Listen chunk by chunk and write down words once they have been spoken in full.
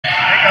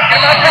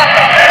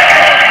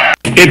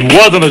It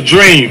wasn't a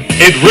dream.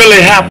 It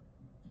really happened.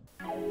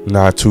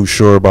 Not too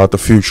sure about the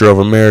future of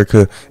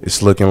America.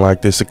 It's looking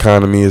like this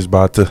economy is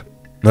about to...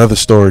 Another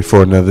story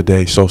for another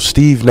day. So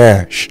Steve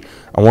Nash.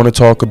 I want to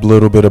talk a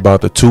little bit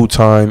about the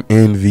two-time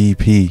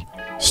MVP.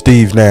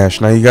 Steve Nash.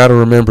 Now you got to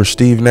remember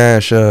Steve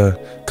Nash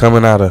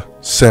coming out of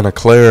Santa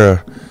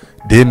Clara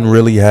didn't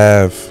really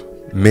have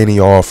many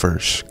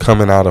offers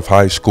coming out of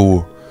high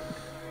school.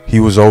 He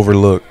was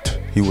overlooked.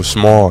 He was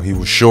small. He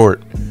was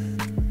short.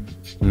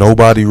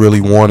 Nobody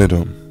really wanted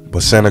him,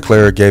 but Santa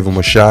Clara gave him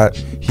a shot.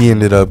 He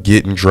ended up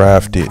getting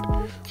drafted,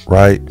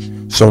 right?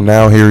 So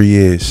now here he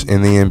is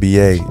in the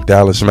NBA,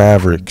 Dallas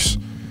Mavericks.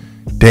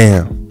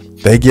 Damn,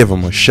 they give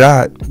him a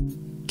shot.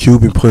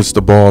 Cuban puts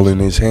the ball in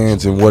his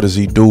hands, and what does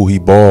he do? He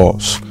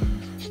balls.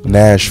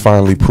 Nash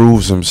finally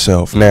proves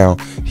himself. Now,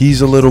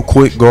 he's a little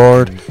quick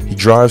guard. He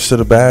drives to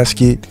the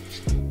basket.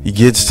 He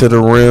gets to the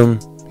rim.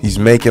 He's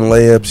making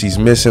layups. He's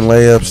missing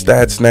layups.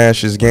 That's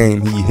Nash's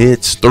game. He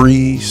hits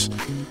threes,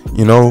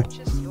 you know,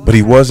 but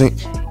he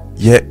wasn't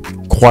yet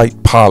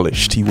quite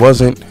polished. He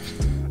wasn't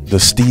the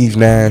Steve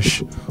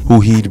Nash who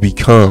he'd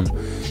become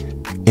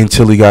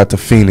until he got to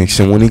Phoenix.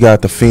 And when he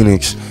got to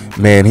Phoenix,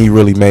 man, he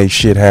really made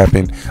shit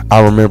happen.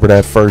 I remember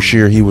that first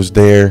year he was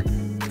there.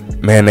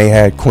 Man, they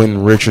had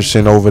Quentin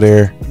Richardson over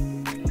there.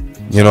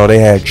 You know, they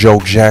had Joe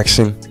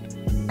Jackson.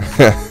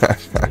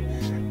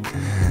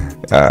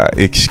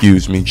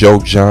 Joe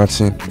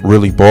Johnson,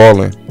 really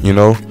balling, you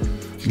know.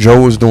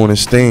 Joe was doing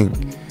his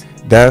thing.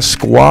 That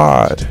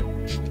squad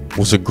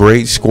was a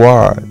great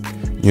squad,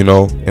 you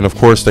know, and of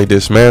course they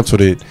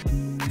dismantled it.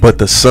 But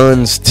the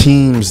Suns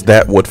teams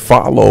that would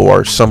follow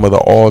are some of the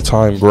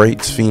all-time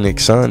greats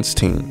Phoenix Suns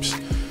teams.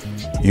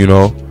 You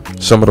know,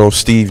 some of those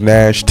Steve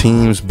Nash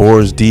teams,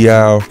 Boris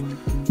Diaw,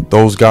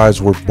 those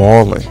guys were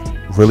balling,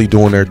 really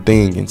doing their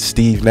thing. And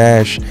Steve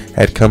Nash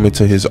had come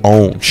into his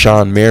own.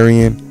 Sean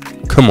Marion,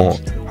 come on.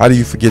 How do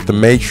you forget the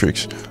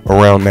Matrix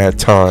around that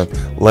time?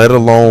 Let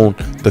alone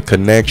the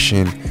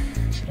connection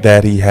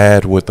that he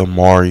had with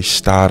Amarilla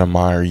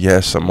Stoudemire.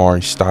 Yes,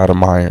 Amarilla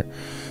Stoudemire.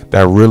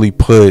 That really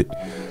put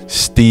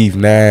Steve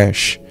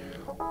Nash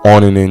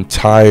on an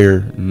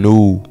entire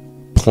new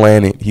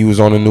planet. He was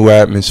on a new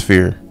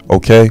atmosphere,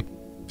 okay?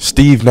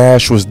 Steve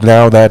Nash was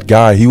now that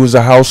guy. He was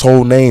a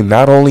household name,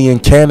 not only in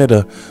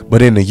Canada,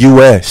 but in the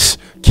U.S.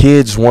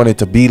 Kids wanted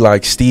to be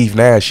like Steve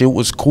Nash. It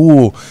was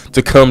cool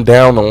to come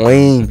down the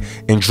lane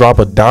and drop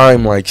a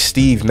dime like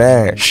Steve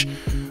Nash.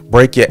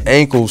 Break your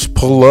ankles,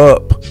 pull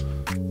up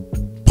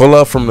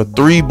from the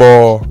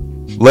 3-ball,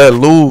 let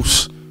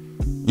loose.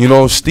 You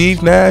know,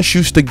 Steve Nash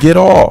used to get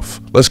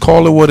off. Let's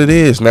call it what it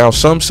is. Now,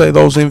 some say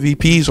those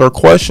MVPs are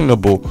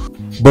questionable,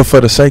 but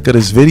for the sake of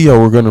this video,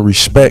 we're going to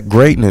respect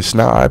greatness.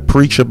 Now, I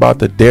preach about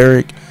the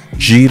Derek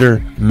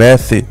Jeter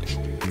method.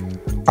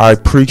 What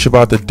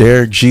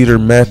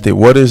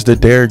is the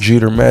Derek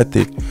Jeter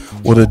method?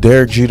 Well, the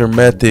Derek Jeter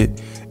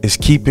method is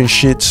keeping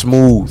shit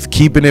smooth,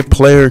 keeping it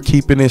player,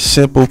 keeping it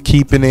simple,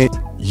 keeping it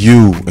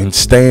you, and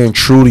staying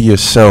true to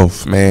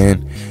yourself,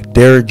 man.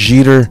 Derek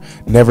Jeter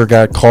never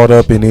got caught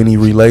up in any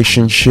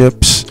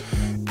relationships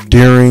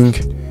during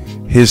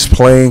his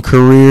playing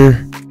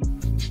career.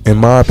 In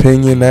my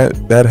opinion,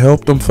 that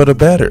helped him for the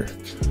better.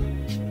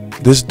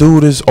 This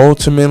dude is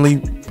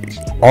ultimately,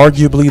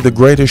 arguably, the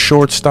greatest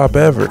shortstop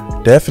ever.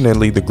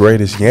 Definitely the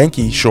greatest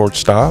Yankee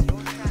shortstop.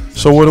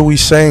 So what are we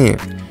saying?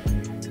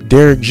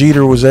 Derek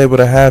Jeter was able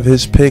to have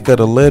his pick of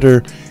the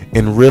litter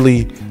and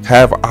really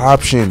have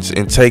options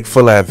and take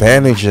full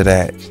advantage of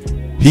that.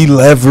 He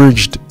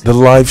leveraged the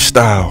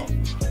lifestyle.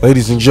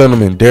 Ladies and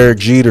gentlemen, Derek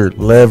Jeter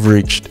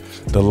leveraged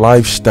the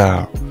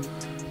lifestyle.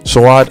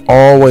 So I'd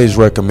always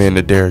recommend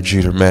the Derek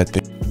Jeter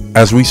method.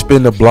 As we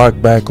spin the block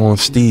back on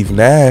Steve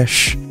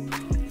Nash,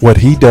 what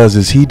he does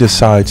is he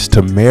decides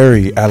to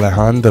marry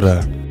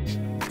Alejandra,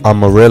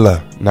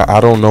 Amarilla. Now,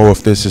 I don't know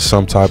if this is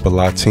some type of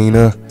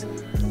Latina.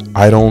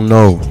 I don't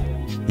know.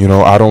 You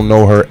know, I don't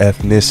know her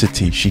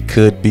ethnicity. She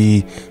could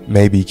be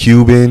maybe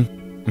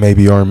Cuban,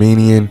 maybe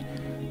Armenian.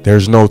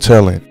 There's no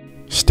telling.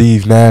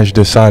 Steve Nash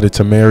decided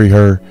to marry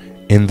her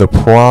in the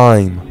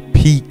prime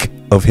peak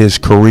of his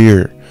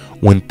career.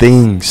 When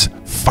things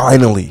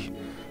finally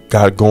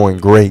got going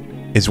great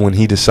is when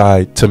he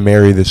decided to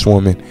marry this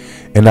woman.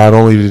 And not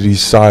only did he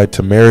decide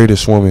to marry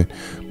this woman,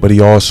 but he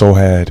also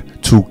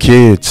had 2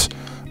 kids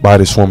by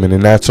this woman.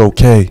 And that's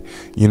okay.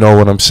 You know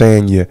what I'm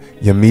saying? You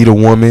meet a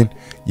woman,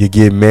 you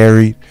get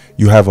married,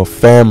 you have a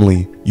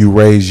family, you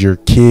raise your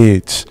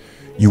kids,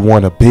 you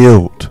want to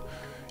build.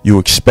 You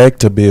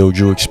expect to build.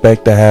 You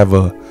expect to have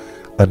a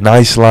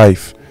nice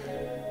life.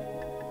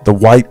 The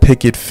white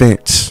picket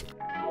fence,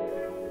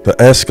 the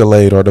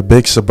Escalade or the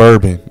big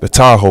Suburban, the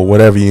Tahoe,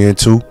 whatever you're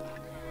into.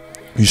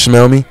 You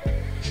smell me?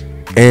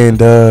 And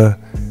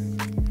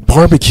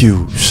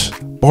barbecues.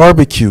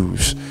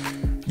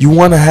 You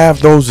want to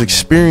have those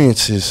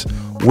experiences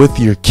with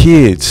your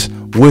kids,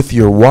 with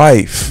your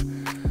wife,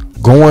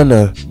 going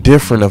to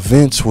different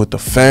events with the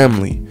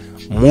family,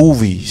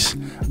 movies,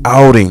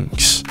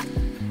 outings.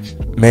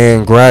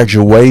 Man,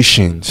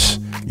 graduations,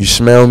 you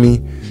smell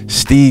me?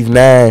 Steve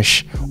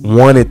Nash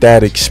wanted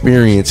that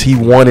experience. He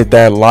wanted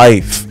that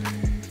life.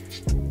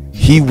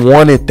 He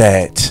wanted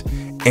that.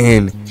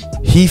 And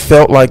he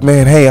felt like,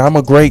 man, hey, I'm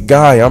a great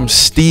guy. I'm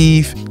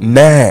Steve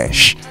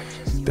Nash.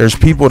 There's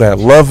people that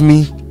love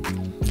me.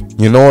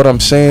 You know what I'm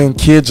saying?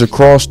 Kids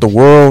across the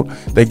world,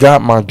 they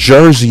got my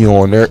jersey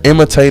on. They're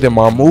imitating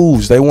my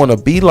moves. They want to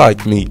be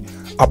like me.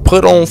 I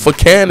put on for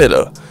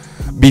Canada.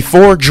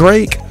 Before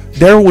Drake,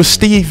 there was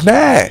Steve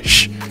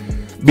Nash.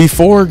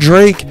 Before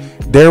Drake,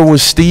 there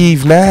was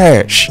Steve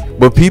Nash.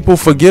 But people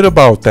forget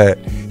about that.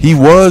 He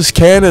was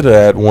Canada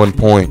at one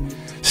point.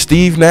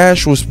 Steve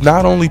Nash was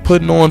not only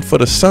putting on for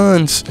the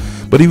Suns,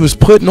 but he was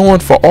putting on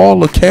for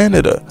all of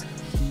Canada.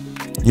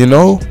 You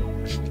know?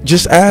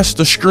 Just ask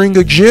the string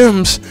of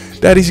gems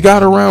that he's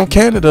got around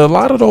Canada. A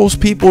lot of those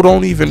people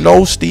don't even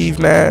know Steve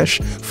Nash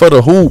for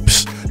the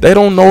hoops. They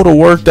don't know the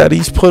work that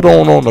he's put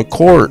on the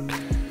court.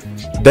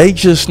 They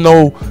just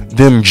know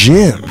them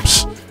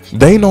gems.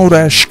 They know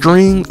that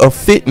string of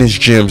fitness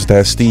gems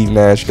that Steve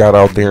Nash got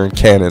out there in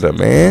Canada,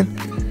 man.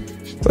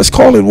 Let's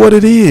call it what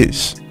it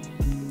is.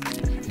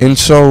 And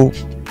so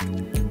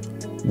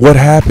what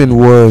happened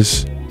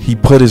was he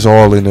put his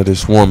all into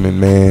this woman,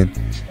 man.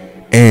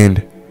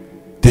 And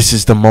this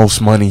is the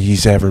most money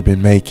he's ever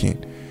been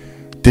making.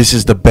 This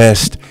is the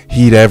best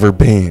he'd ever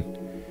been.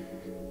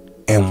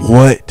 And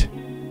what?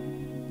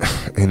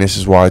 And this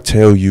is why I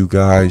tell you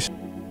guys,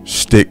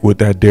 stick with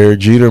that Derek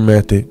Jeter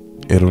method.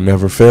 It'll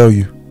never fail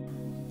you.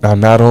 Now,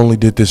 not only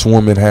did this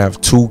woman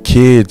have 2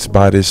 kids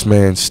by this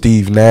man,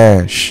 Steve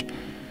Nash.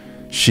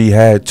 She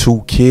had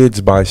 2 kids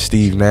by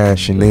Steve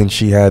Nash. And then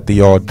she had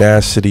the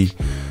audacity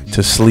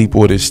to sleep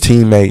with his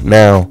teammate.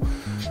 Now,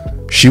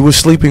 she was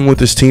sleeping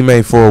with his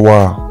teammate for a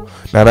while.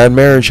 Now, that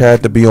marriage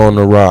had to be on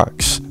the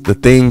rocks. The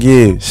thing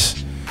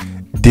is,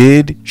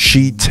 did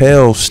she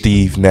tell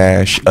Steve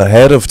Nash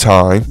ahead of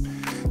time?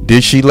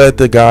 Did she let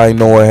the guy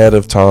know ahead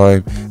of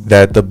time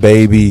that the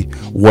baby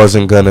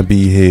wasn't gonna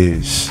be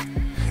his?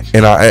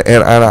 And I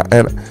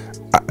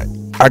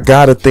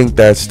gotta think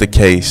that's the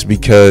case,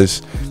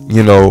 because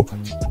you know,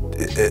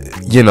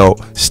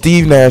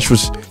 Steve Nash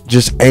was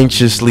just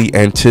anxiously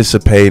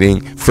anticipating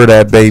for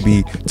that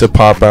baby to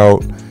pop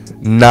out,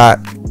 not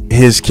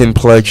his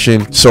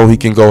complexion, so he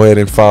can go ahead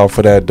and file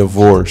for that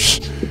divorce.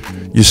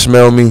 You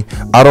smell me?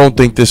 I don't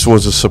think this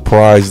was a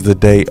surprise the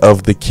day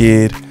of the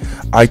kid.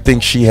 I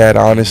think she had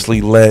honestly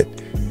let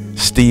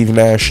Steve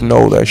Nash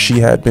know that she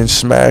had been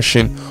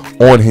smashing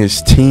on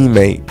his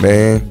teammate,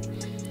 man.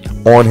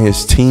 On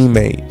his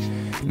teammate.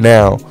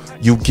 Now,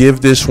 you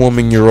give this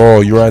woman your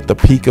all. You're at the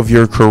peak of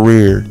your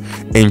career,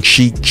 and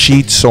she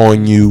cheats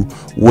on you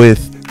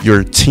with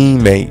your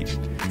teammate.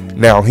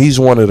 Now, he's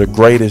one of the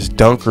greatest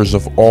dunkers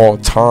of all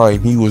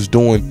time. He was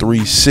doing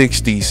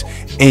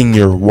 360s in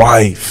your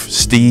wife,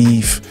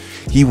 Steve.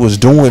 He was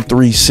doing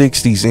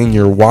 360s in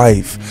your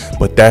wife.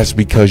 But that's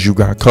because you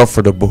got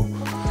comfortable.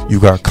 You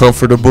got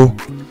comfortable,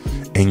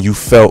 and you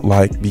felt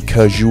like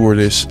because you were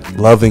this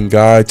loving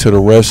guy to the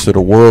rest of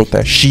the world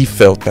that she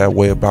felt that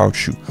way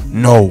about you.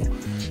 No,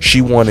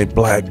 she wanted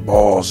black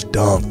balls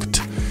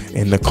dunked.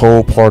 And the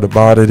cold part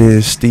about it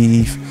is,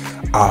 Steve,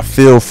 I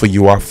feel for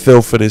you. I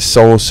feel for this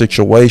soul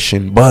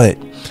situation. But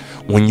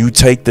when you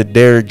take the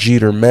Derek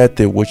Jeter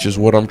method, which is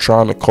what I'm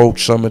trying to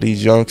coach some of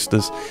these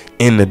youngsters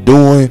into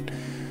doing,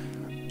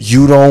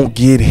 you don't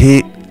get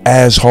hit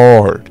as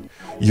hard.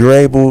 You're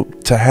able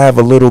to have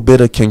a little bit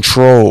of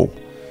control.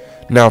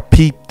 Now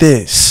peep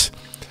this.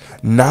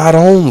 Not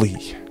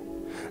only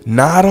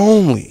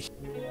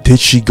did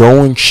she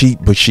go and cheat,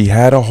 but she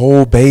had a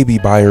whole baby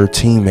by her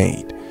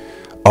teammate.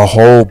 A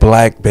whole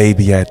black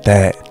baby at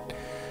that.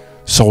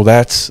 So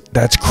that's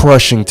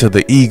crushing to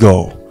the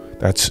ego.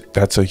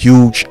 That's a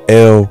huge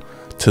L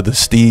to the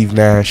Steve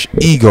Nash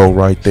ego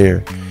right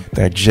there.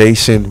 That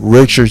Jason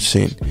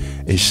Richardson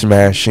is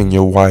smashing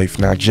your wife.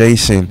 Now,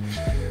 Jason,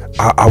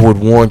 I would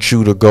want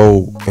you to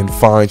go and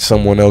find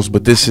someone else,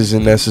 but this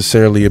isn't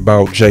necessarily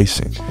about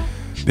Jason.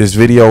 This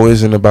video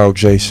isn't about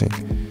Jason.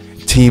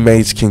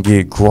 Teammates can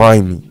get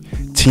grimy.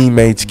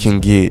 Teammates can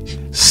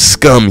get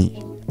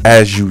scummy,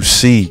 as you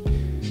see.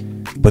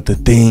 But the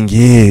thing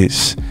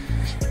is,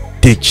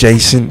 did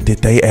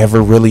they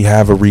ever really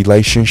have a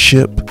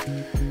relationship?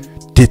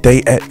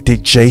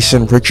 Did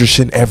Jason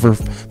Richardson ever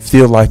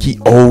feel like he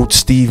owed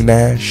Steve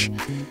Nash?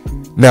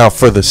 Now,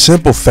 for the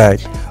simple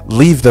fact,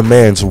 leave the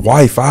man's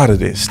wife out of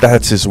this.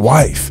 That's his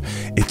wife.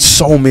 It's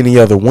so many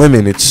other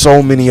women. It's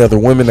so many other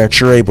women that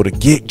you're able to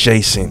get,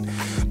 Jason.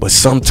 But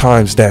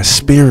sometimes that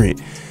spirit,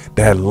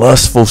 that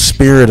lustful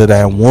spirit of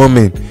that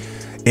woman,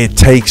 it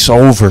takes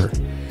over.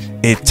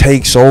 It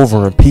takes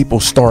over, and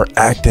people start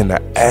acting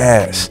the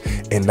ass.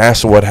 And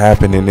that's what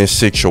happened in this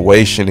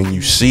situation. And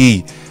you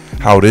see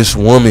how this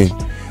woman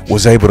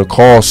was able to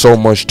cause so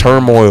much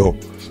turmoil.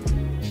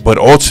 But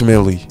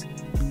ultimately,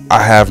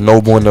 I have no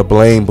one to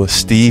blame but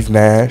Steve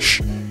Nash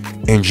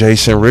and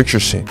Jason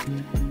Richardson.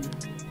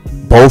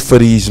 Both of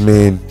these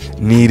men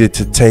needed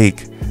to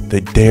take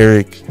the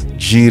Derek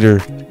Jeter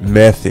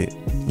method.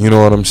 You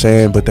know what I'm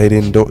saying? But they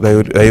didn't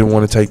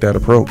want to take that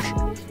approach.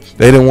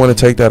 They didn't want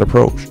to take that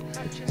approach.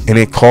 And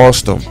it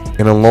cost them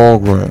in the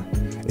long run.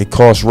 It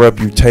cost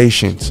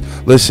reputations.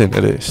 Listen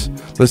to this.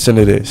 Listen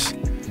to this.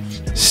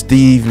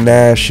 Steve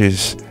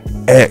Nash's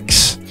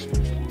ex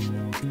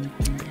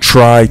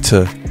tried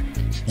to,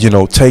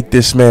 take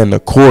this man to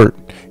court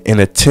in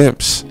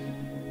attempts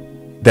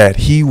that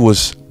he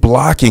was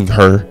blocking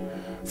her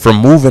from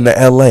moving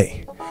to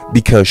LA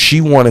because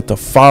she wanted to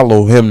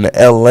follow him to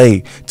LA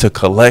to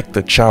collect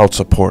the child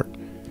support.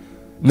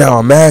 Now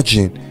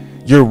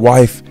imagine your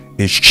wife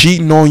is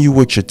cheating on you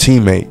with your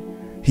teammate.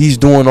 He's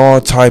doing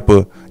all type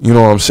of,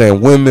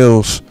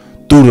 windmills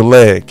through the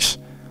legs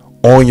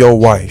on your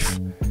wife.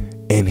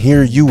 And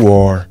here you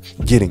are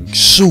getting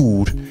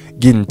sued,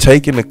 getting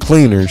taken to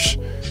cleaners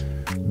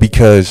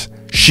because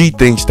she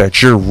thinks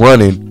that you're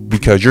running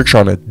because you're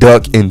trying to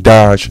duck and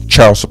dodge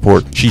child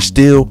support. She's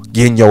still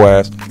getting your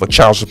ass for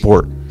child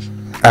support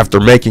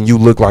after making you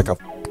look like a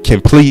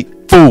complete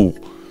fool.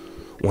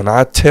 When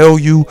I tell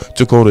you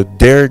to go to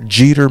Derek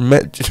Jeter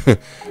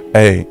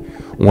hey,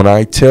 when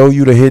I tell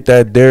you to hit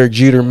that Derek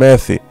Jeter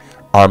method,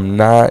 I'm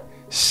not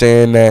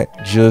saying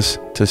that just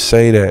to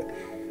say that.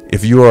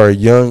 If you are a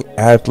young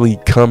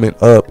athlete coming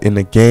up in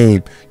the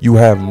game, you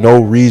have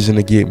no reason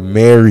to get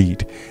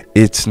married.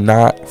 It's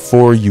not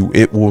for you.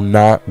 It will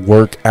not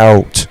work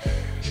out.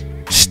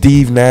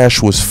 Steve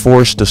Nash was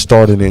forced to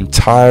start an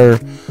entire...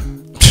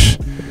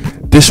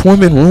 This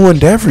woman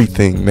ruined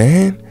everything,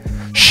 man.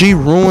 She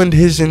ruined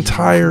his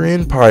entire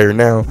empire.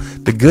 Now,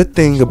 the good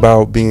thing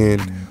about being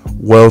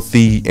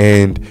wealthy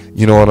and,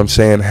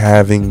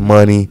 having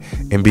money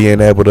and being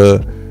able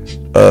to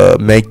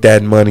make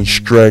that money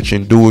stretch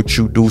and do what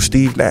you do,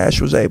 Steve Nash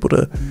was able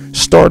to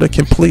start a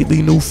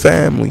completely new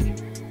family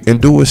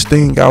and do his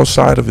thing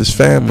outside of his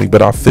family.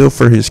 But I feel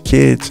for his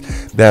kids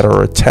that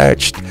are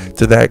attached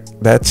to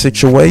that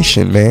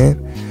situation,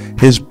 man.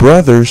 His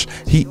brothers,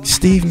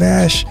 Steve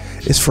Nash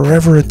is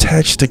forever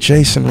attached to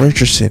Jason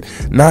Richardson,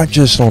 not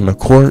just on the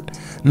court,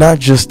 not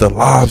just the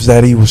lobs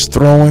that he was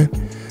throwing.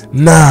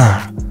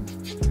 Nah,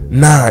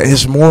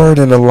 it's more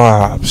than the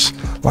lobs.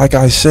 Like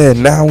I said,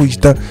 now he's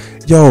done.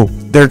 Yo,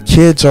 their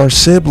kids are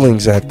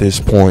siblings at this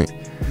point.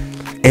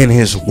 And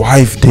his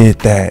wife did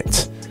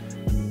that.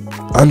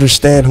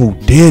 Understand who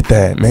did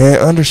that, man.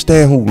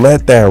 Understand who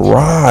let that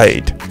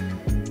ride.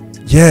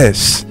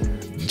 Yes,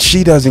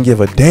 she doesn't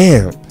give a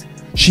damn.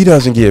 She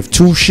doesn't give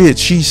two shits.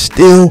 She's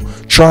still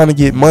trying to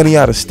get money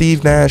out of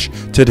Steve Nash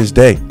to this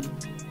day.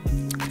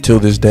 Till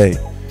this day.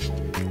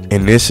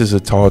 And this is a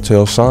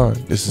telltale sign.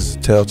 This is a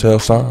telltale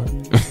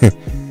sign.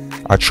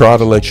 I try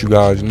to let you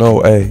guys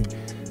know, hey,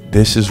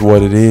 this is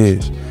what it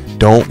is.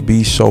 Don't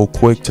be so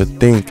quick to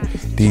think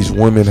these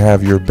women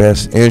have your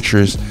best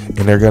interest and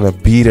they're going to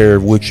be there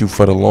with you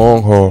for the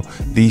long haul.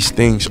 These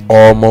things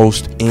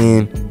almost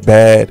end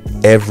bad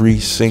every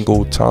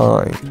single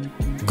time.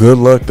 Good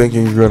luck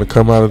thinking you're going to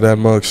come out of that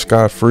mug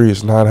scot-free.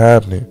 It's not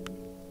happening.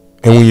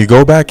 And when you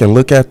go back and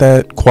look at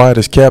that quiet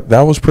as kept,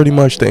 that was pretty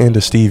much the end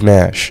of Steve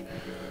Nash.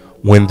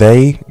 When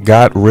they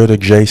got rid of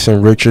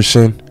Jason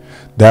Richardson,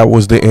 that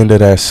was the end of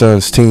that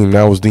Suns team.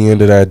 That was the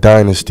end of that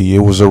dynasty. It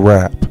was a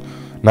wrap.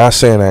 Not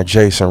saying that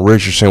Jason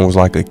Richardson was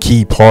like a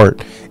key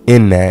part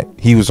in that.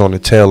 He was on the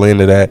tail end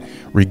of that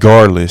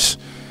regardless.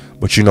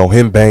 But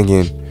him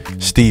banging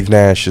Steve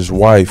Nash's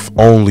wife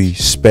only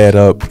sped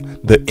up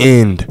the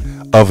end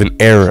of an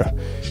era.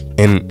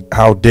 And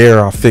how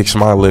dare I fix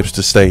my lips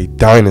to say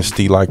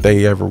dynasty like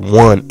they ever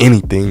won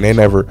anything. They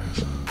never...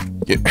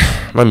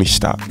 Let me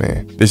stop,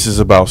 man. This is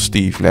about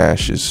Steve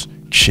Nash's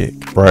chick,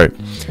 right?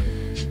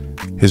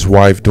 His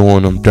wife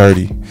doing him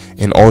dirty.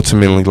 And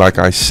ultimately, like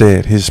I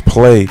said, his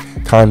play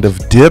kind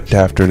of dipped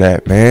after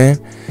that, man.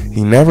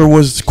 He never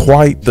was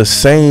quite the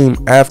same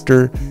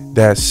after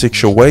that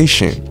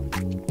situation.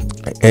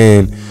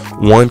 And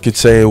one could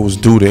say it was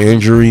due to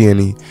injury,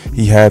 and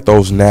he had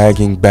those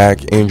nagging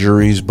back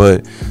injuries.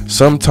 But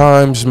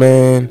sometimes,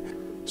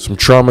 man, some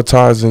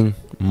traumatizing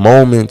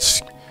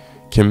moments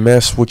can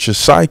mess with your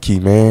psyche,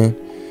 man.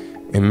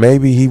 And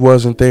maybe he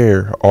wasn't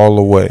there all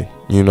the way,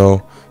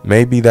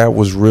 Maybe that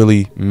was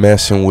really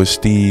messing with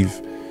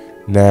Steve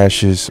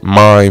Nash's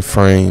mind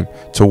frame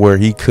to where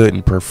he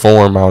couldn't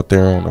perform out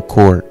there on the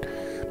court.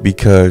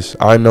 Because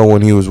I know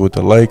when he was with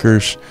the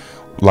Lakers,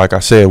 like I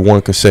said,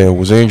 one could say it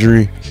was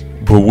injury,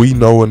 but we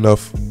know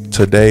enough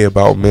today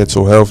about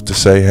mental health to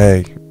say,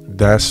 hey,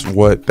 that's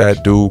what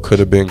that dude could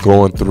have been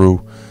going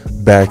through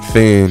back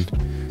then.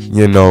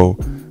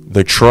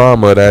 The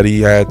trauma that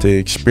he had to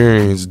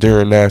experience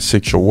during that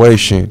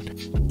situation.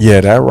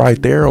 Yeah, that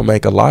right there will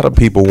make a lot of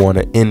people want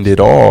to end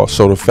it all.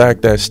 So the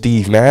fact that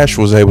Steve Nash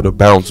was able to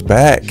bounce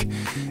back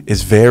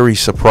is very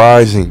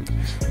surprising.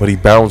 But he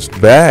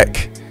bounced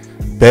back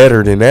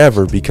better than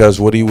ever because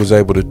what he was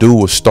able to do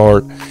was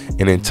start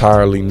an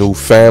entirely new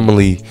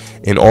family.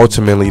 And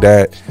ultimately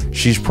that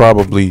she's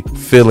probably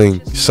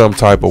feeling some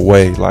type of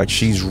way. Like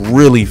she's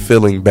really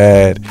feeling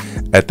bad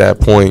at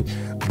that point.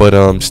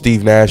 But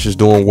Steve Nash is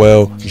doing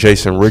well.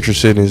 Jason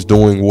Richardson is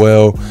doing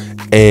well.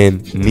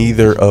 And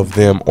neither of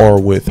them are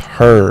with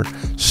her.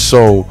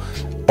 So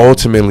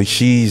ultimately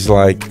she's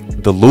like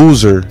the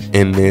loser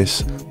in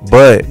this.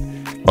 But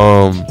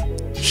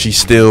she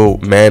still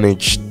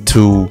managed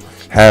to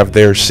have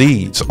their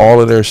seeds, all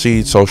of their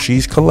seeds. So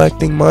she's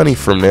collecting money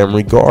from them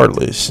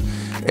regardless.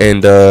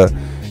 And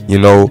you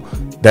know,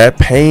 that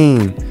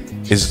pain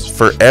is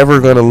forever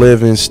gonna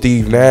live in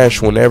Steve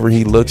Nash whenever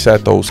he looks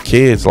at those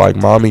kids. Like,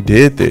 mommy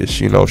did this,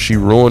 you know, she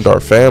ruined our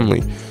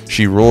family,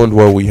 she ruined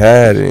what we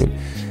had.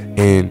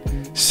 And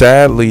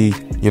sadly,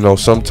 you know,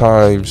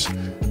 sometimes,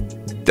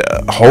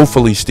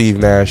 hopefully Steve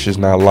Nash is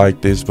not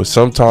like this, but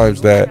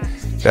sometimes that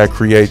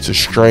creates a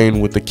strain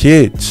with the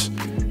kids,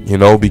 you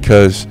know,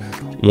 because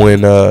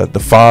when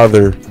the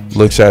father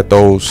looks at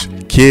those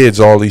kids,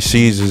 all he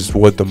sees is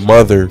what the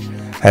mother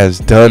has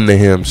done to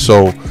him.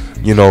 So,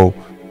 you know,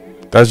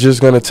 that's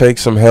just going to take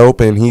some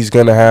help, and he's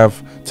going to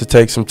have to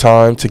take some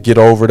time to get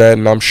over that.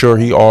 And I'm sure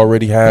he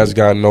already has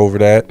gotten over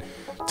that,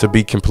 to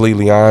be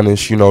completely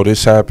honest. You know,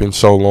 this happened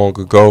so long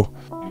ago,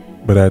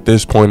 but at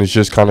this point it's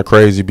just kind of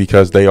crazy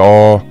because they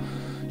all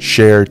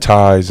share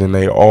ties and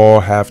they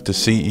all have to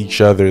see each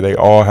other. They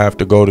all have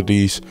to go to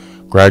these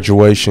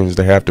graduations,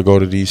 they have to go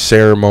to these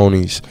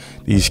ceremonies.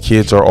 These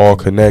kids are all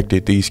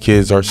connected, these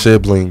kids are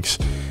siblings,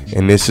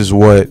 and this is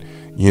what,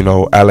 you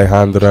know,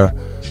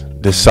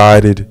 Alejandra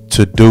decided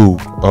to do.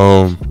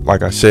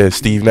 Like I said,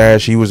 Steve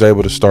Nash, he was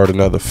able to start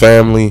another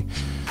family.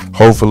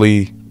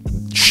 Hopefully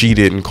she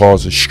didn't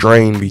cause a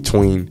strain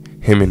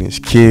between him and his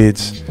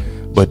kids,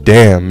 but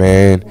damn,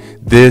 man,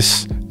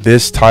 this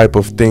type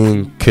of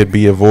thing could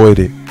be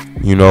avoided,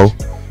 you know.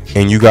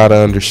 And you got to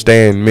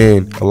understand,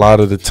 men, a lot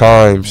of the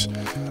times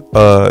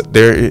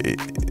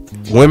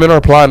women are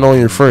plotting on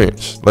your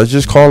friends. Let's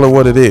just call it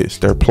what it is.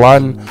 They're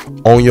plotting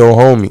on your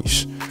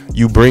homies.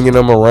 You bringing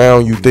them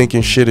around, you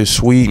thinking shit is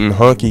sweet and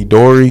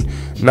hunky-dory.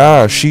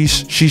 Nah,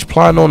 she's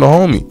plotting on the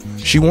homie.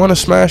 She want to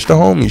smash the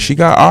homie. She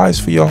got eyes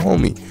for your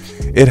homie.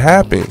 It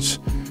happens.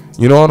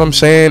 You know what I'm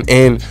saying?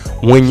 And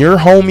when your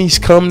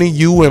homies come to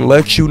you and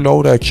let you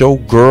know that your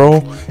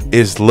girl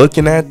is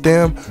looking at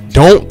them,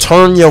 don't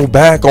turn your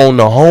back on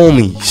the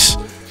homies.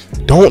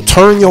 Don't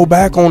turn your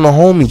back on the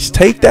homies.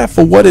 Take that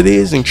for what it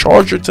is and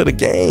charge her to the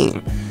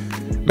game.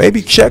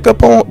 Maybe check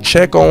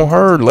on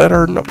her, let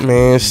her know,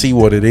 man, see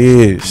what it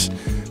is.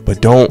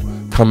 But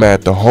don't come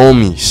at the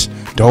homies.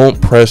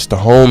 Don't press the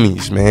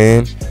homies,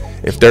 man.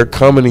 If they're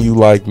coming to you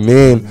like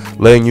men,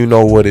 letting you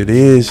know what it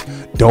is,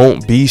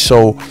 don't be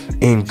so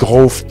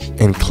engulfed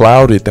and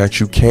clouded that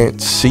you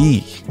can't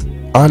see.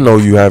 I know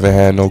you haven't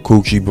had no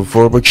coochie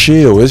before, but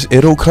chill.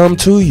 It'll come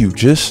to you.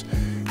 Just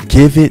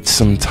give it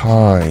some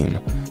time.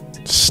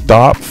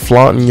 Stop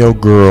flaunting your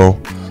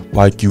girl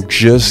like you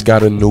just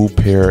got a new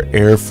pair of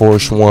Air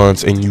Force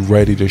Ones and you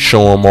ready to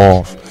show them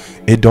off.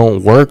 It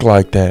don't work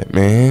like that,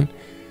 man.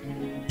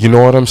 You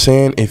know what I'm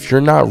saying? If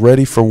you're not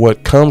ready for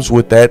what comes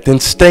with that, then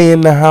stay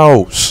in the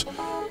house.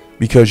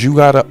 Because you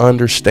got to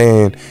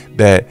understand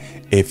that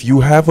if you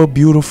have a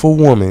beautiful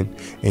woman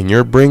and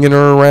you're bringing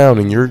her around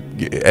and you're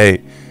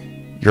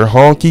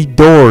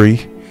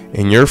honky-dory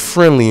and you're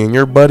friendly and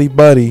you're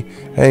buddy-buddy,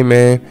 hey,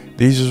 man,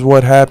 this is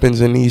what happens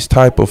in these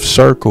type of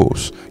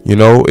circles. You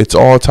know, it's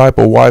all type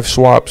of wife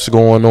swaps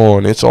going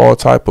on. It's all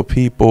type of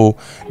people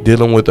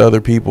dealing with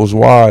other people's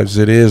wives.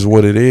 It is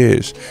what it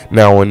is.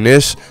 Now, in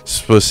this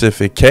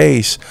specific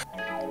case,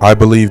 I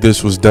believe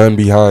this was done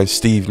behind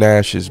Steve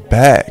Nash's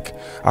back.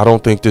 I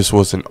don't think this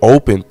was an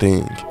open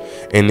thing.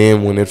 And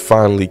then when it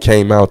finally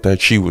came out that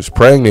she was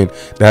pregnant,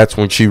 that's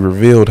when she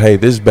revealed, hey,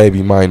 this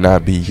baby might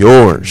not be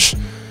yours.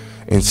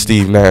 And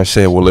Steve Nash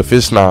said, well, if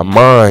it's not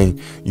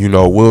mine, you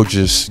know, we'll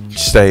just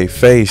stay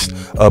faced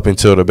up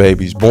until the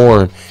baby's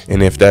born.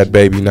 And if that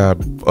baby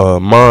not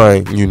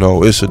mine, you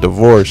know, it's a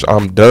divorce.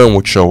 I'm done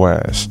with your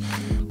ass.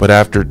 But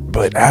after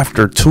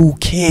 2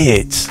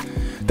 kids,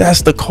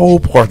 that's the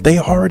cold part. They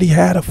already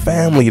had a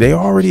family. They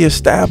already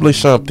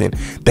established something.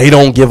 They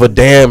don't give a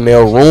damn.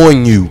 They'll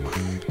ruin you.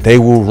 They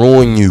will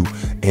ruin you.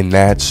 And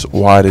that's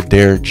why the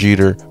Derek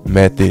Jeter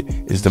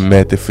method is the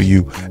method for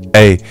you.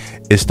 Hey,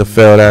 it's the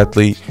failed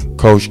athlete,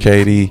 Coach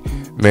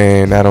KD.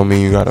 Man, that don't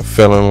mean you got to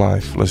fail in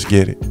life. Let's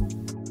get it.